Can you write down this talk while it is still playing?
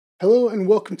Hello and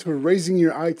welcome to Raising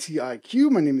Your IT IQ.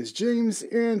 My name is James,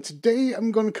 and today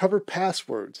I'm going to cover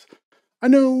passwords. I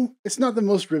know it's not the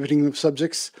most riveting of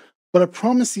subjects, but I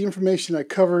promise the information I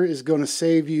cover is going to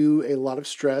save you a lot of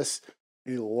stress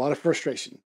and a lot of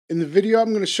frustration. In the video,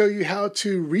 I'm going to show you how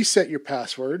to reset your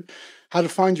password, how to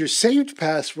find your saved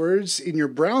passwords in your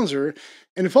browser,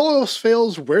 and if all else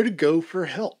fails, where to go for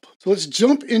help. So let's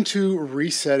jump into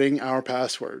resetting our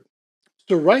password.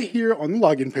 So right here on the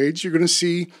login page, you're going to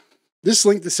see this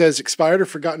link that says expired or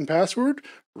forgotten password,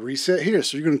 reset here.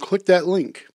 So you're going to click that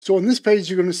link. So on this page,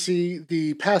 you're going to see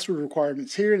the password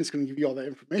requirements here, and it's going to give you all that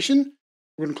information.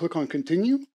 We're going to click on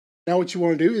continue. Now what you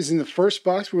want to do is in the first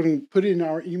box, we're going to put in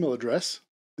our email address.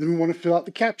 Then we want to fill out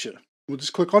the CAPTCHA. We'll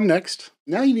just click on next.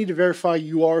 Now you need to verify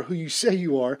you are who you say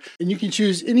you are, and you can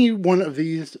choose any one of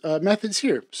these methods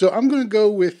here. So I'm going to go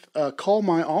with call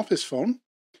my office phone.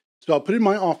 So I'll put in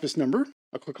my office number.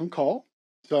 I'll click on call.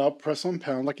 So I'll press on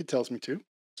pound like it tells me to.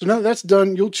 So now that that's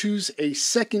done, you'll choose a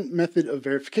second method of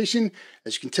verification.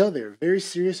 As you can tell, they're very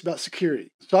serious about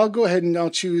security. So I'll go ahead and I'll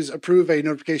choose approve a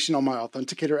notification on my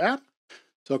Authenticator app.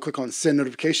 So I'll click on send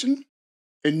notification.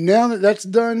 And now that that's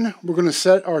done, we're going to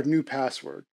set our new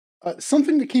password.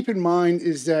 Something to keep in mind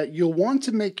is that you'll want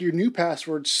to make your new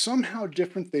password somehow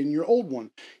different than your old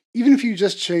one. Even if you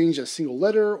just change a single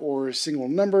letter or a single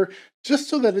number, just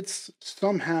so that it's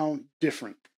somehow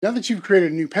different. Now that you've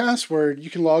created a new password, you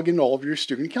can log into all of your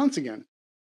student accounts again.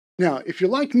 Now, if you're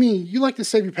like me, you like to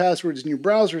save your passwords in your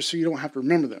browser so you don't have to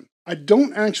remember them. I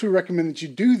don't actually recommend that you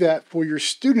do that for your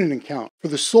student account for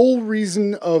the sole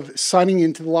reason of signing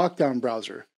into the lockdown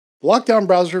browser. The lockdown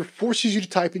browser forces you to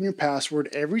type in your password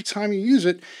every time you use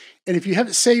it, and if you have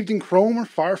it saved in Chrome or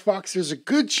Firefox, there's a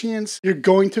good chance you're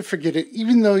going to forget it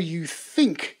even though you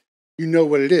think you know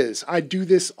what it is. I do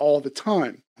this all the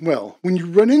time. Well, when you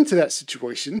run into that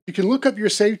situation, you can look up your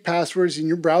saved passwords in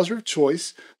your browser of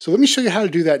choice. So let me show you how to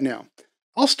do that now.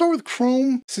 I'll start with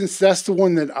Chrome since that's the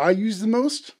one that I use the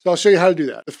most. So I'll show you how to do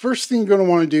that. The first thing you're going to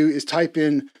want to do is type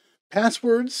in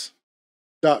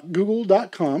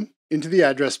passwords.google.com into the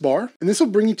address bar, and this will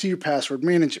bring you to your password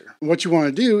manager. And what you want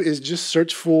to do is just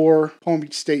search for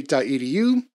palmbeachstate.edu.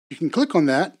 You can click on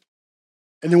that.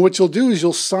 And then what you'll do is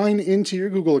you'll sign into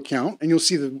your Google account, and you'll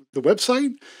see the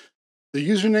website, the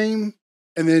username,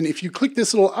 and then if you click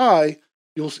this little I,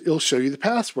 it'll show you the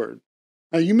password.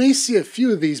 Now you may see a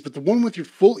few of these, but the one with your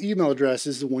full email address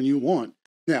is the one you want.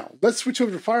 Now let's switch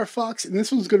over to Firefox, and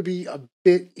this one's going to be a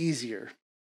bit easier.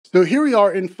 So here we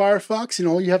are in Firefox, and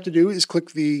all you have to do is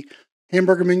click the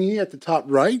hamburger menu at the top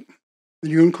right,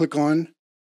 then you're going to click on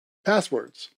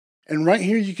passwords. And right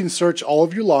here you can search all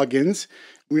of your logins.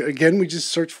 We just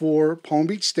search for Palm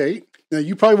Beach State. Now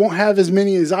you probably won't have as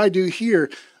many as I do here,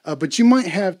 but you might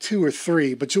have 2 or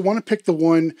 3, but you want to pick the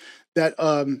one that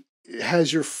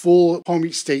has your full Palm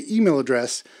Beach State email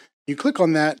address. You click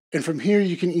on that, and from here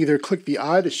you can either click the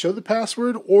I to show the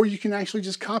password, or you can actually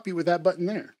just copy with that button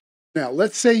there. Now,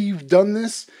 let's say you've done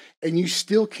this and you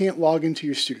still can't log into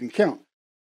your student account.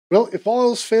 Well, if all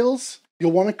else fails,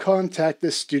 you'll want to contact the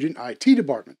student IT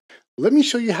department. Let me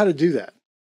show you how to do that.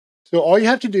 So all you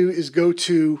have to do is go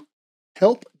to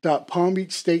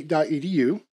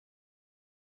help.palmbeachstate.edu.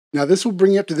 Now this will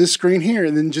bring you up to this screen here,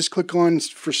 and then just click on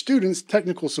for students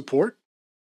technical support.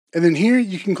 And then here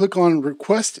you can click on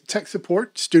request tech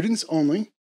support students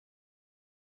only.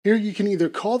 Here you can either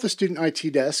call the student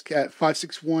IT desk at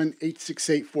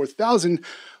 561-868-4000,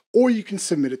 or you can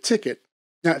submit a ticket.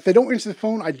 Now, if they don't answer the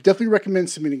phone, I definitely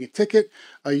recommend submitting a ticket.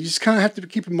 You just kind of have to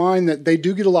keep in mind that they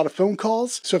do get a lot of phone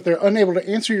calls. So if they're unable to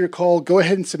answer your call, go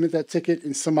ahead and submit that ticket,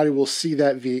 and somebody will see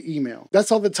that via email.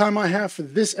 That's all the time I have for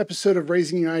this episode of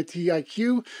Raising Your IT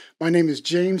IQ. My name is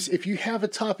James. If you have a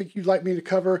topic you'd like me to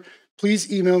cover,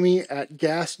 please email me at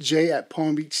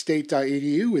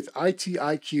gasj@palmbeachstate.edu with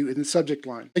ITIQ in the subject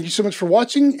line. Thank you so much for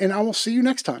watching, and I will see you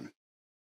next time.